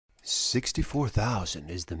64,000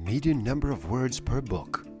 is the median number of words per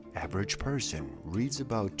book. Average person reads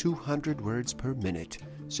about 200 words per minute.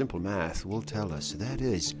 Simple math will tell us that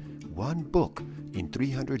is one book in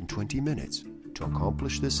 320 minutes. To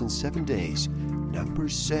accomplish this in 7 days,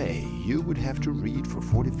 numbers say you would have to read for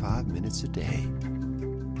 45 minutes a day.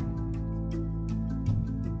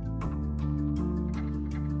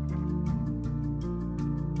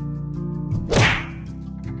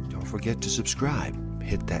 Don't forget to subscribe.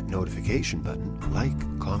 Hit that notification button,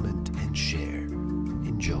 like, comment, and share.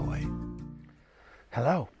 Enjoy.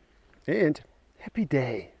 Hello, and happy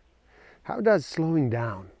day. How does slowing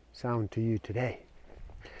down sound to you today?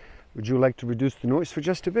 Would you like to reduce the noise for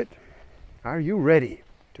just a bit? Are you ready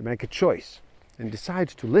to make a choice and decide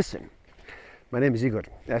to listen? My name is Igor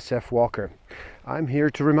S.F. Walker. I'm here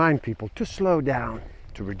to remind people to slow down,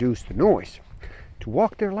 to reduce the noise, to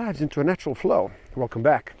walk their lives into a natural flow. Welcome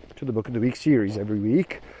back to the Book of the Week series. Every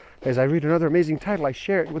week, as I read another amazing title, I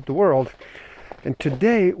share it with the world. And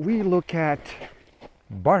today we look at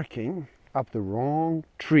barking up the wrong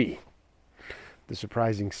tree. The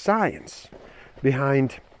surprising science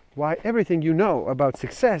behind why everything you know about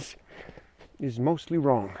success is mostly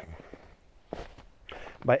wrong.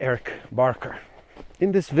 By Eric Barker.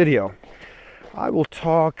 In this video, I will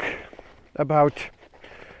talk about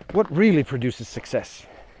what really produces success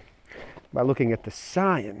by looking at the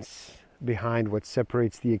science behind what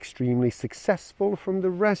separates the extremely successful from the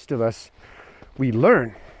rest of us. We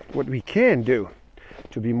learn what we can do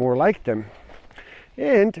to be more like them,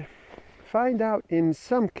 and find out in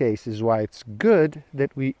some cases why it's good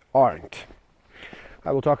that we aren't.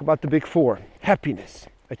 I will talk about the big four: happiness,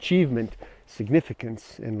 achievement,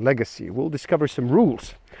 significance, and legacy. We'll discover some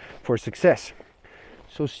rules for success.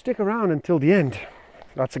 So stick around until the end.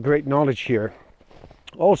 Lots of great knowledge here.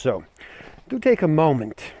 Also, do take a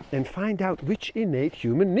moment and find out which innate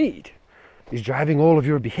human need is driving all of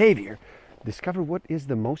your behavior. Discover what is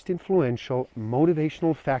the most influential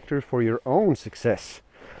motivational factor for your own success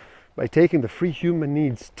by taking the free human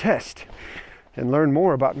needs test, and learn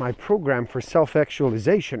more about my program for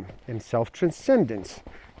self-actualization and self-transcendence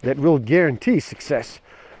that will guarantee success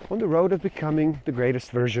on the road of becoming the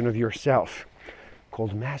greatest version of yourself,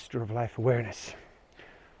 called Master of Life Awareness.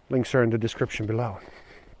 Links are in the description below.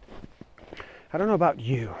 I don't know about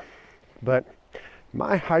you, but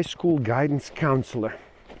my high school guidance counselor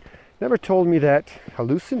never told me that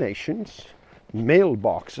hallucinations,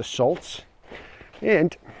 mailbox assaults,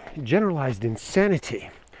 and generalized insanity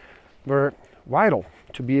were vital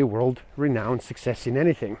to be a world-renowned success in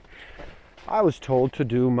anything. I was told to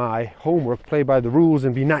do my homework, play by the rules,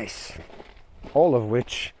 and be nice. All of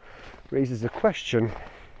which raises the question,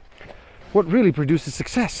 what really produces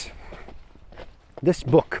success? This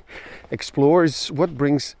book explores what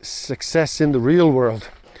brings success in the real world.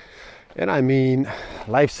 And I mean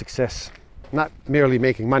life success, not merely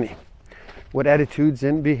making money. What attitudes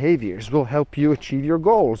and behaviors will help you achieve your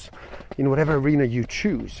goals in whatever arena you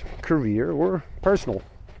choose, career or personal.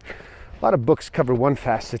 A lot of books cover one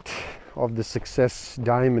facet of the success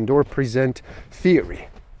diamond or present theory.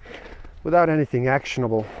 Without anything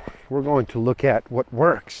actionable, we're going to look at what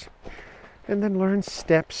works and then learn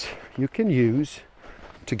steps you can use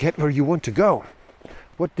to get where you want to go.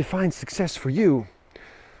 What defines success for you?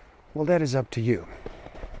 Well, that is up to you.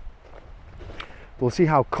 We'll see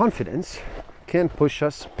how confidence can push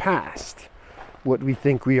us past what we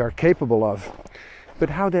think we are capable of,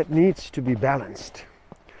 but how that needs to be balanced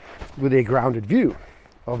with a grounded view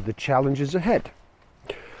of the challenges ahead.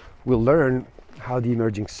 We'll learn how the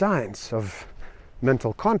emerging science of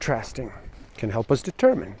mental contrasting can help us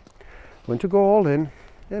determine when to go all in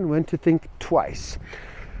and when to think twice.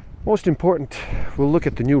 Most important, we'll look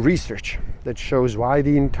at the new research that shows why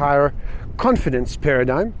the entire confidence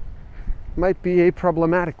paradigm might be a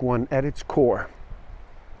problematic one at its core.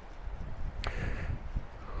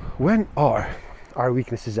 When are our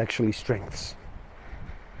weaknesses actually strengths?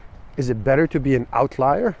 Is it better to be an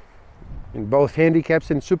outlier in both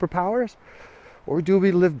handicaps and superpowers? Or do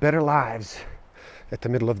we live better lives at the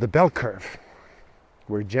middle of the bell curve?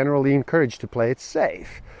 We're generally encouraged to play it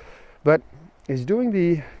safe, but is doing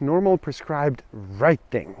the normal prescribed right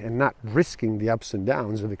thing and not risking the ups and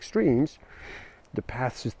downs of extremes the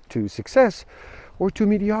paths to success or to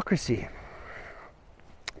mediocrity?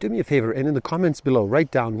 Do me a favor, and in the comments below,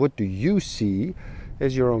 write down what do you see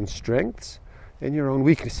as your own strengths and your own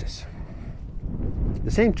weaknesses.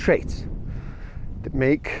 The same traits that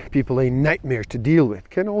make people a nightmare to deal with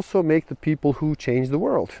can also make the people who change the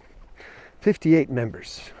world. 58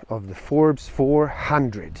 members of the Forbes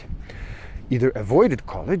 400 either avoided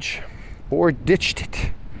college or ditched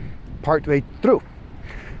it partway through.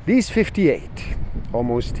 These 58,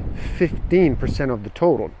 almost 15% of the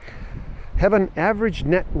total, have an average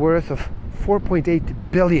net worth of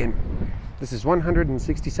 4.8 billion. This is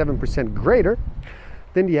 167% greater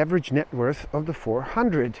than the average net worth of the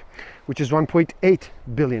 400, which is 1.8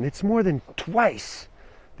 billion. It's more than twice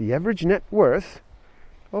the average net worth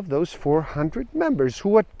of those 400 members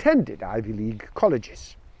who attended Ivy League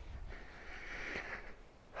colleges.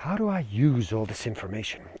 How do I use all this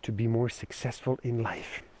information to be more successful in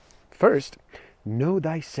life? First, know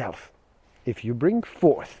thyself. If you bring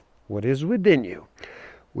forth what is within you,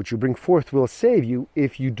 what you bring forth will save you.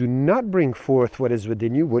 If you do not bring forth what is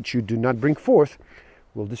within you, what you do not bring forth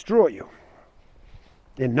will destroy you.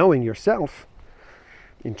 And knowing yourself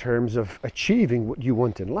in terms of achieving what you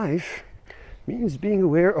want in life means being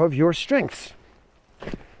aware of your strengths.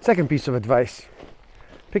 Second piece of advice,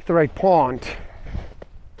 pick the right pond.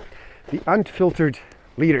 The unfiltered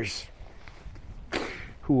leaders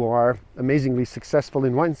who are amazingly successful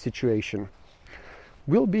in one situation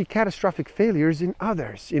will be catastrophic failures in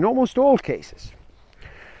others, in almost all cases.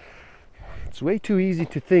 It's way too easy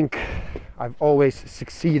to think I've always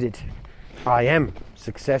succeeded. I am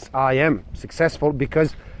successful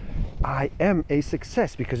because I am a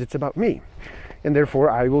success, because it's about me. And therefore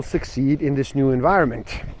I will succeed in this new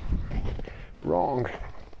environment. Wrong.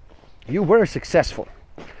 You were successful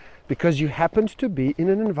because you happened to be in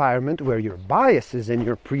an environment where your biases and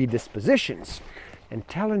your predispositions and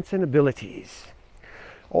talents and abilities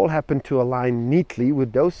all happened to align neatly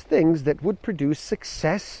with those things that would produce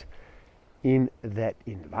success in that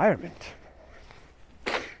environment.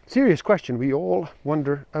 Serious question we all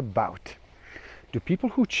wonder about. Do people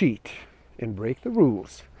who cheat and break the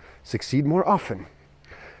rules succeed more often?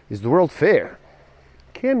 Is the world fair?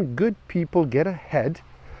 Can good people get ahead,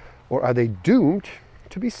 or are they doomed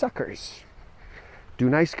to be suckers? Do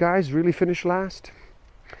nice guys really finish last?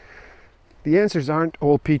 The answers aren't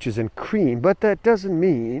all peaches and cream, but that doesn't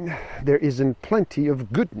mean there isn't plenty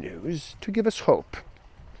of good news to give us hope.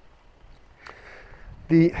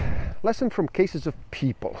 The lesson from cases of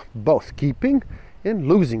people, both keeping and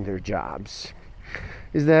losing their jobs,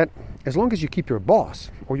 is that as long as you keep your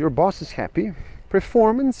boss or your boss is happy,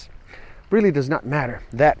 performance really does not matter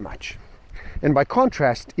that much. And by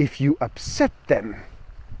contrast, if you upset them,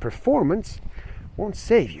 performance won't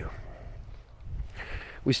save you.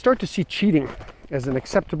 We start to see cheating as an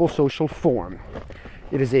acceptable social form.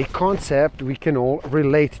 It is a concept we can all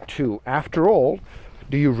relate to. After all,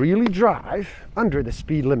 do you really drive under the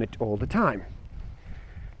speed limit all the time?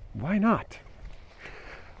 Why not?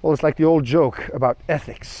 Well, it's like the old joke about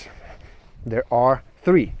ethics. There are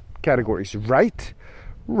 3 categories: right,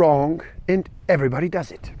 wrong, and everybody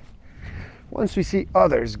does it. Once we see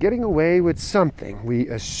others getting away with something, we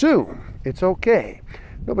assume it's okay.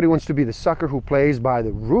 Nobody wants to be the sucker who plays by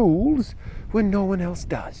the rules when no one else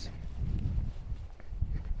does.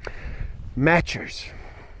 Matchers.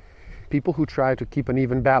 People who try to keep an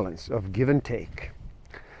even balance of give and take.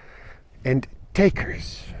 And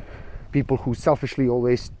takers. People who selfishly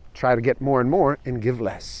always try to get more and more and give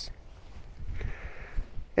less.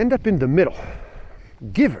 End up in the middle.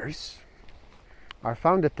 Givers are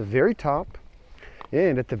found at the very top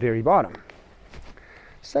and at the very bottom.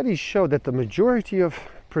 Studies show that the majority of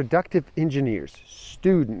productive engineers,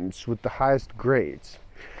 students with the highest grades,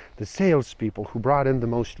 the salespeople who brought in the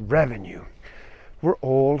most revenue, were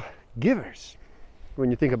all givers.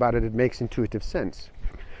 When you think about it, it makes intuitive sense.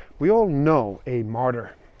 We all know a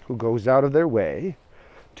martyr who goes out of their way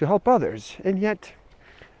to help others and yet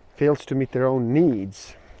fails to meet their own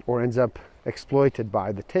needs or ends up exploited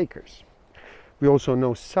by the takers. We also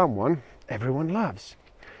know someone everyone loves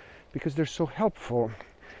because they're so helpful,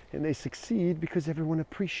 and they succeed because everyone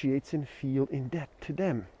appreciates and feels in debt to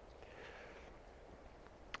them.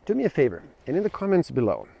 Do me a favor, and in the comments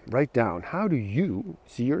below, write down, how do you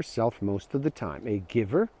see yourself most of the time? A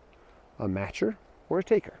giver, a matcher, or a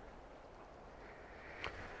taker?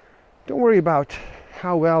 Don't worry about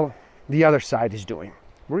how well the other side is doing.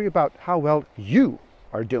 Worry about how well you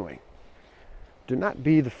are doing. Do not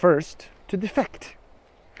be the first to defect.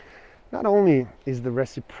 Not only is the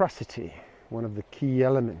reciprocity one of the key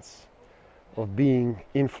elements of being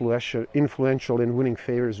influential in winning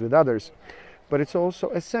favors with others, but it's also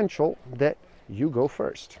essential that you go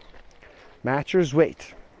first. Matchers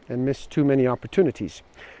wait and miss too many opportunities,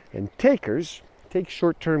 and takers take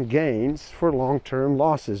short-term gains for long-term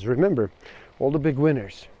losses. Remember, all the big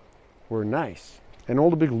winners were nice, and all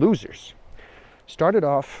the big losers started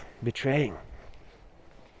off betraying.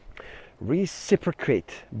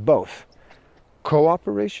 Reciprocate both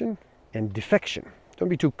cooperation and defection. Don't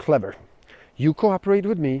be too clever. You cooperate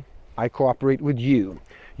with me, I cooperate with you.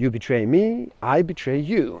 You betray me, I betray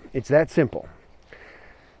you. It's that simple.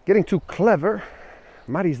 Getting too clever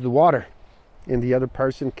muddies the water, and the other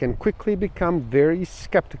person can quickly become very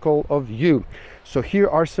skeptical of you. So here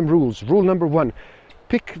are some rules. Rule number 1,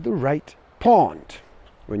 pick the right pond.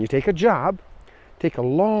 When you take a job, take a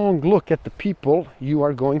long look at the people you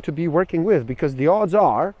are going to be working with, because the odds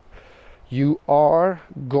are you are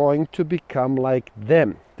going to become like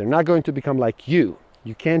them. They're not going to become like you.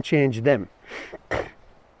 You can't change them.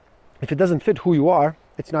 If it doesn't fit who you are,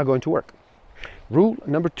 it's not going to work. Rule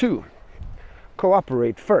number 2,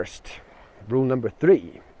 cooperate first. Rule number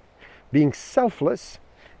 3, being selfless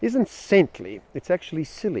isn't saintly, it's actually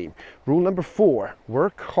silly. Rule number 4,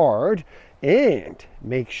 work hard and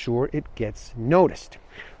make sure it gets noticed.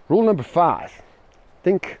 Rule number 5,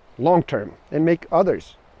 think long term and make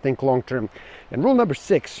others think long term. And rule number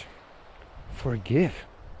 6, forgive.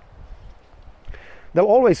 They'll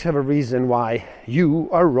always have a reason why you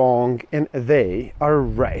are wrong and they are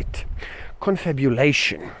right.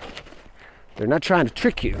 Confabulation. They're not trying to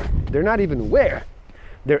trick you. They're not even aware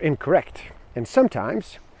they're incorrect. And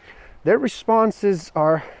sometimes their responses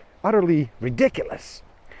are utterly ridiculous.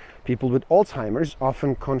 People with Alzheimer's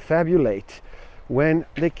often confabulate when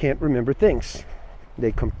they can't remember things.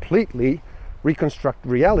 They completely reconstruct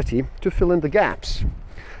reality to fill in the gaps.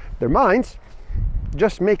 Their minds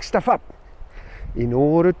just make stuff up in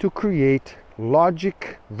order to create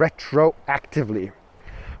logic retroactively.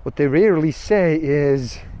 What they rarely say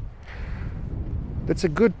is, "That's a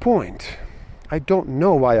good point. I don't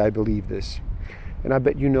know why I believe this." And I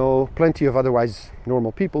bet you know plenty of otherwise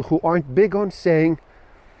normal people who aren't big on saying,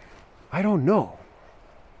 "I don't know."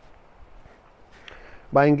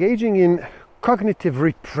 By engaging in cognitive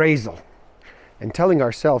reprisal and telling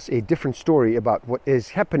ourselves a different story about what is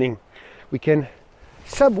happening, we can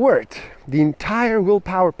subvert the entire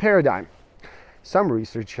willpower paradigm. Some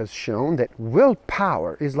research has shown that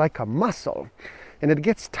willpower is like a muscle and it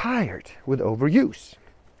gets tired with overuse.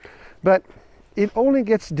 But it only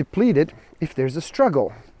gets depleted if there's a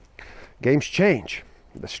struggle. Games change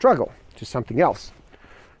the struggle to something else.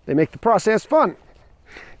 They make the process fun.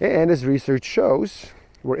 And as research shows,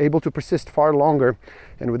 we're able to persist far longer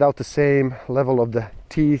and without the same level of the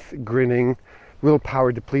teeth grinning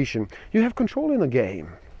willpower depletion. You have control in the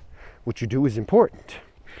game. What you do is important.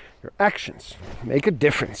 Your actions make a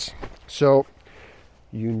difference. So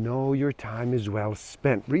you know your time is well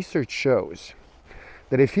spent. Research shows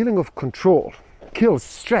that a feeling of control kills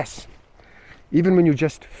stress. Even when you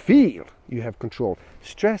just feel you have control,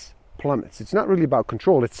 stress plummets. It's not really about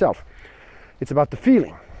control itself. It's about the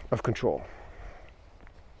feeling of control.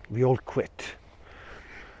 We all quit.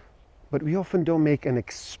 But we often don't make an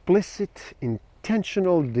explicit,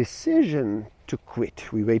 intentional decision to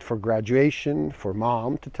quit. We wait for graduation, for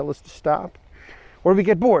mom to tell us to stop, or we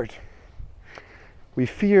get bored. We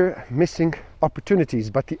fear missing opportunities,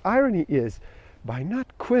 but the irony is, by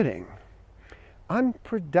not quitting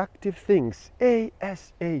unproductive things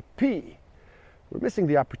ASAP, we're missing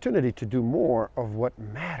the opportunity to do more of what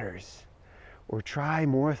matters, or try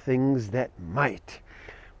more things that might.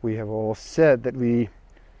 We have all said that we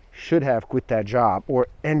should have quit that job or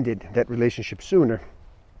ended that relationship sooner.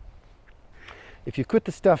 If you quit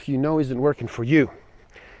the stuff you know isn't working for you,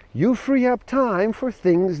 you free up time for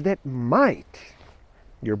things that might.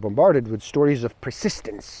 You're bombarded with stories of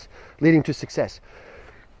persistence leading to success.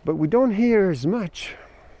 But we don't hear as much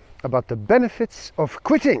about the benefits of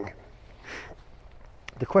quitting.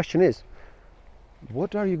 The question is,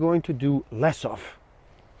 what are you going to do less of?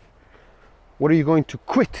 What are you going to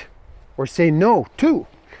quit or say no to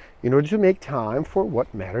in order to make time for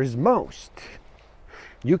what matters most?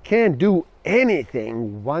 You can't do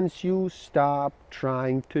anything once you stop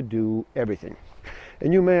trying to do everything.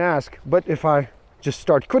 And you may ask, but if I just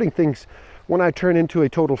start quitting things when I turn into a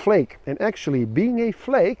total flake? And actually, being a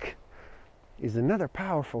flake is another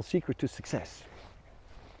powerful secret to success.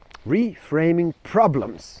 Reframing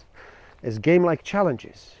problems as game-like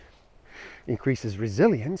challenges increases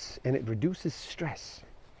resilience and it reduces stress.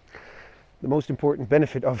 The most important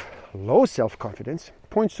benefit of low self-confidence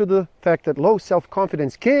points to the fact that low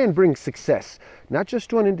self-confidence can bring success, not just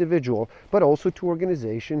to an individual, but also to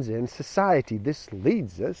organizations and society. This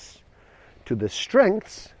leads us to the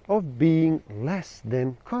strengths of being less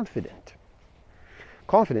than confident.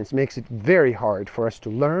 Confidence makes it very hard for us to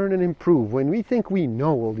learn and improve. When we think we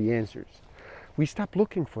know all the answers, we stop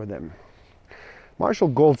looking for them. Marshall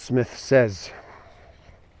Goldsmith says,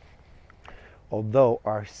 although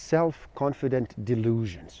our self-confident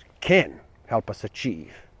delusions can help us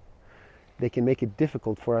achieve, they can make it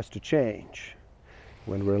difficult for us to change.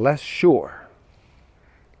 When we're less sure,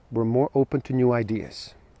 we're more open to new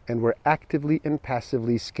ideas. and we're actively and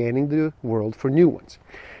passively scanning the world for new ones.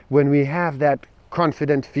 When we have that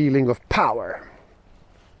confident feeling of power,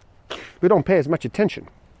 we don't pay as much attention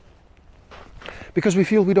because we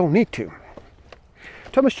feel we don't need to.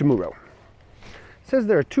 Thomas Chamorro says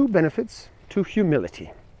there are two benefits to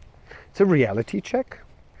humility. It's a reality check,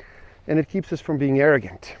 and it keeps us from being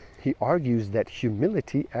arrogant. He argues that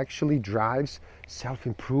humility actually drives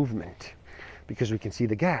self-improvement because we can see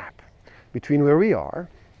the gap between where we are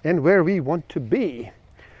and where we want to be.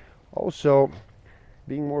 Also,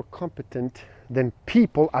 being more competent than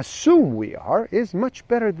people assume we are is much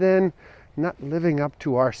better than not living up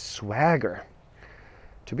to our swagger.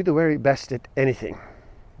 To be the very best at anything,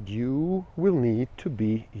 you will need to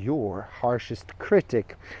be your harshest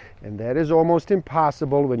critic. And that is almost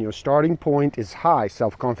impossible when your starting point is high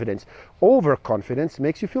self-confidence. Overconfidence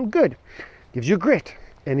makes you feel good, gives you grit,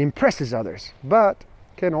 and impresses others, but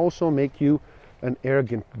can also make you an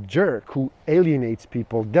arrogant jerk who alienates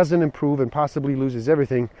people, doesn't improve, and possibly loses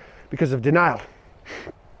everything because of denial.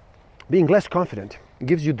 Being less confident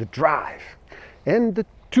gives you the drive and the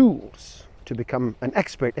tools to become an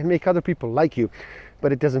expert and make other people like you,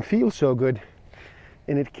 but it doesn't feel so good,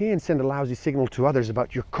 and it can send a lousy signal to others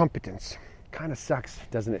about your competence. Kind of sucks,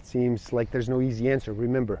 doesn't it? Seems like there's no easy answer.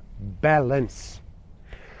 Remember, balance.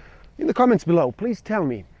 In the comments below, please tell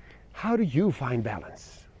me, how do you find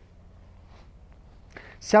balance?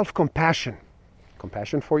 Self-compassion,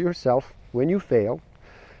 compassion for yourself when you fail,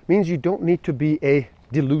 means you don't need to be a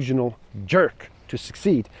delusional jerk to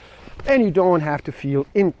succeed, and you don't have to feel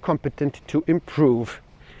incompetent to improve.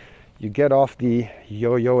 You get off the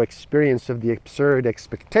yo-yo experience of the absurd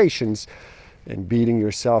expectations and beating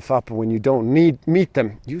yourself up when you don't meet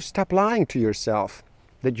them. You stop lying to yourself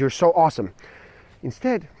that you're so awesome.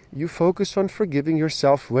 Instead, you focus on forgiving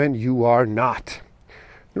yourself when you are not.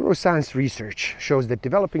 Neuroscience research shows that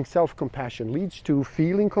developing self-compassion leads to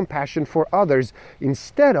feeling compassion for others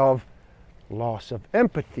instead of loss of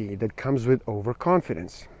empathy that comes with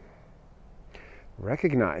overconfidence.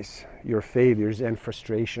 Recognize your failures and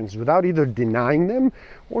frustrations without either denying them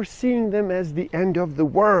or seeing them as the end of the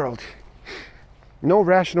world. No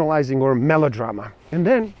rationalizing or melodrama. And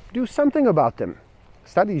then do something about them.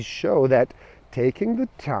 Studies show that taking the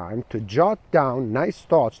time to jot down nice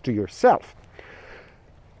thoughts to yourself,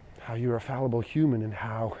 how you're a fallible human and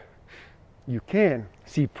how you can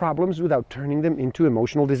see problems without turning them into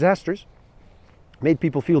emotional disasters, made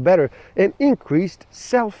people feel better and increased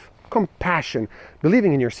self-compassion.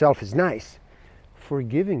 Believing in yourself is nice.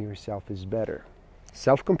 Forgiving yourself is better.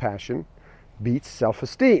 Self-compassion beats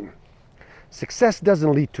self-esteem. Success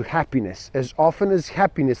doesn't lead to happiness as often as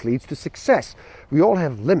happiness leads to success. We all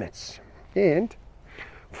have limits. And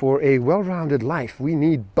for a well-rounded life, we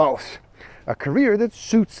need both. A career that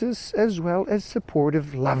suits us as well as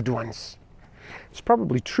supportive loved ones. It's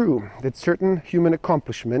probably true that certain human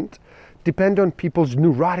accomplishments depend on people's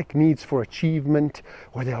neurotic needs for achievement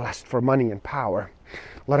or their lust for money and power.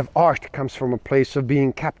 A lot of art comes from a place of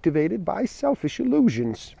being captivated by selfish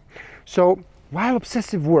illusions. So, while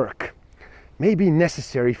obsessive work may be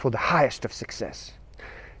necessary for the highest of success,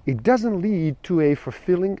 it doesn't lead to a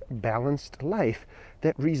fulfilling, balanced life.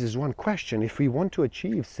 That raises one question. If we want to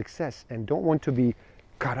achieve success and don't want to be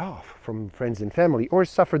cut off from friends and family or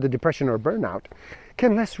suffer the depression or burnout,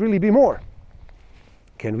 can less really be more?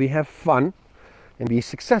 Can we have fun and be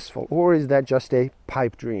successful, or is that just a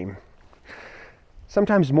pipe dream?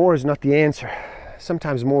 Sometimes more is not the answer.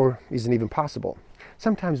 Sometimes more isn't even possible.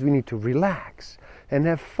 Sometimes we need to relax and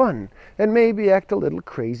have fun and maybe act a little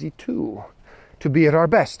crazy too, to be at our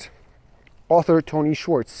best. Author Tony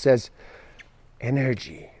Schwartz says,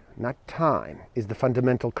 energy, not time, is the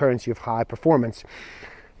fundamental currency of high performance.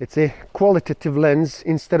 It's a qualitative lens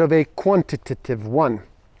instead of a quantitative one.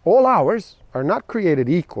 All hours are not created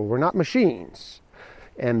equal. We're not machines.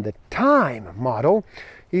 And the time model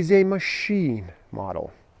is a machine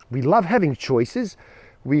model. We love having choices.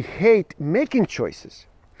 We hate making choices.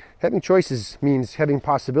 Having choices means having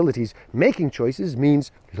possibilities. Making choices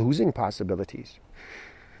means losing possibilities.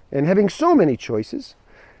 And having so many choices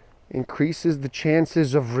increases the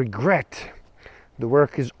chances of regret. The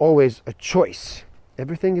work is always a choice.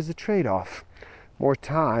 Everything is a trade-off. More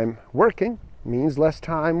time working means less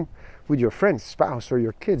time with your friends, spouse, or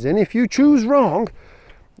your kids. And if you choose wrong,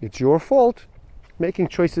 it's your fault. Making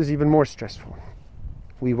choices even more stressful.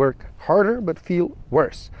 We work harder but feel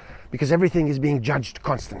worse because everything is being judged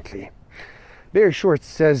constantly. Barry Schwartz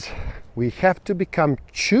says we have to become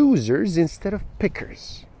choosers instead of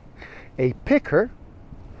pickers. A picker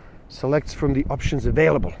selects from the options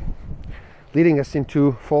available, leading us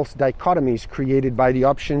into false dichotomies created by the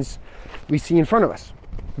options we see in front of us.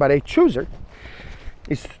 But a chooser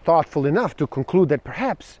is thoughtful enough to conclude that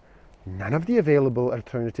perhaps none of the available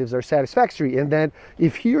alternatives are satisfactory, and that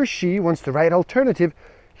if he or she wants the right alternative,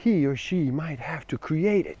 he or she might have to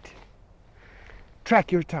create it.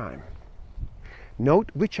 Track your time. Note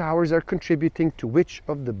which hours are contributing to which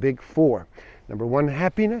of the big four. Number 1,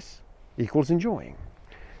 happiness equals enjoying.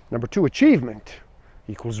 Number 2, achievement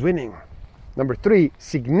equals winning. Number 3,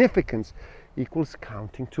 significance equals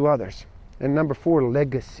counting to others. And number 4,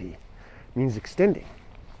 legacy means extending.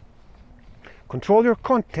 Control your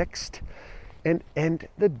context and end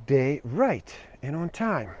the day right and on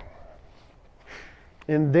time.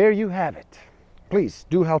 And there you have it. Please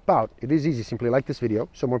do help out. It is easy. Simply like this video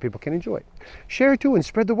so more people can enjoy it. Share it too and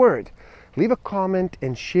spread the word. Leave a comment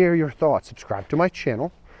and share your thoughts. Subscribe to my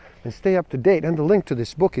channel and stay up to date. And the link to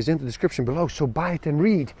this book is in the description below, so buy it and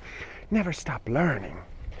read. Never stop learning,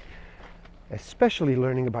 especially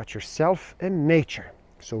learning about yourself and nature.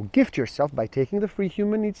 So gift yourself by taking the free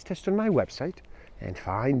human needs test on my website and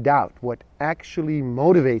find out what actually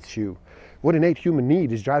motivates you, what innate human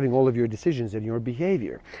need is driving all of your decisions and your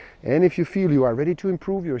behavior. And if you feel you are ready to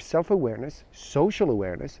improve your self-awareness, social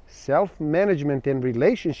awareness, self-management, and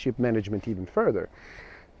relationship management even further,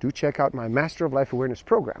 do check out my Master of Life Awareness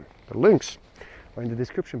program. The links are in the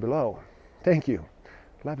description below. Thank you.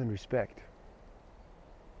 Love and respect.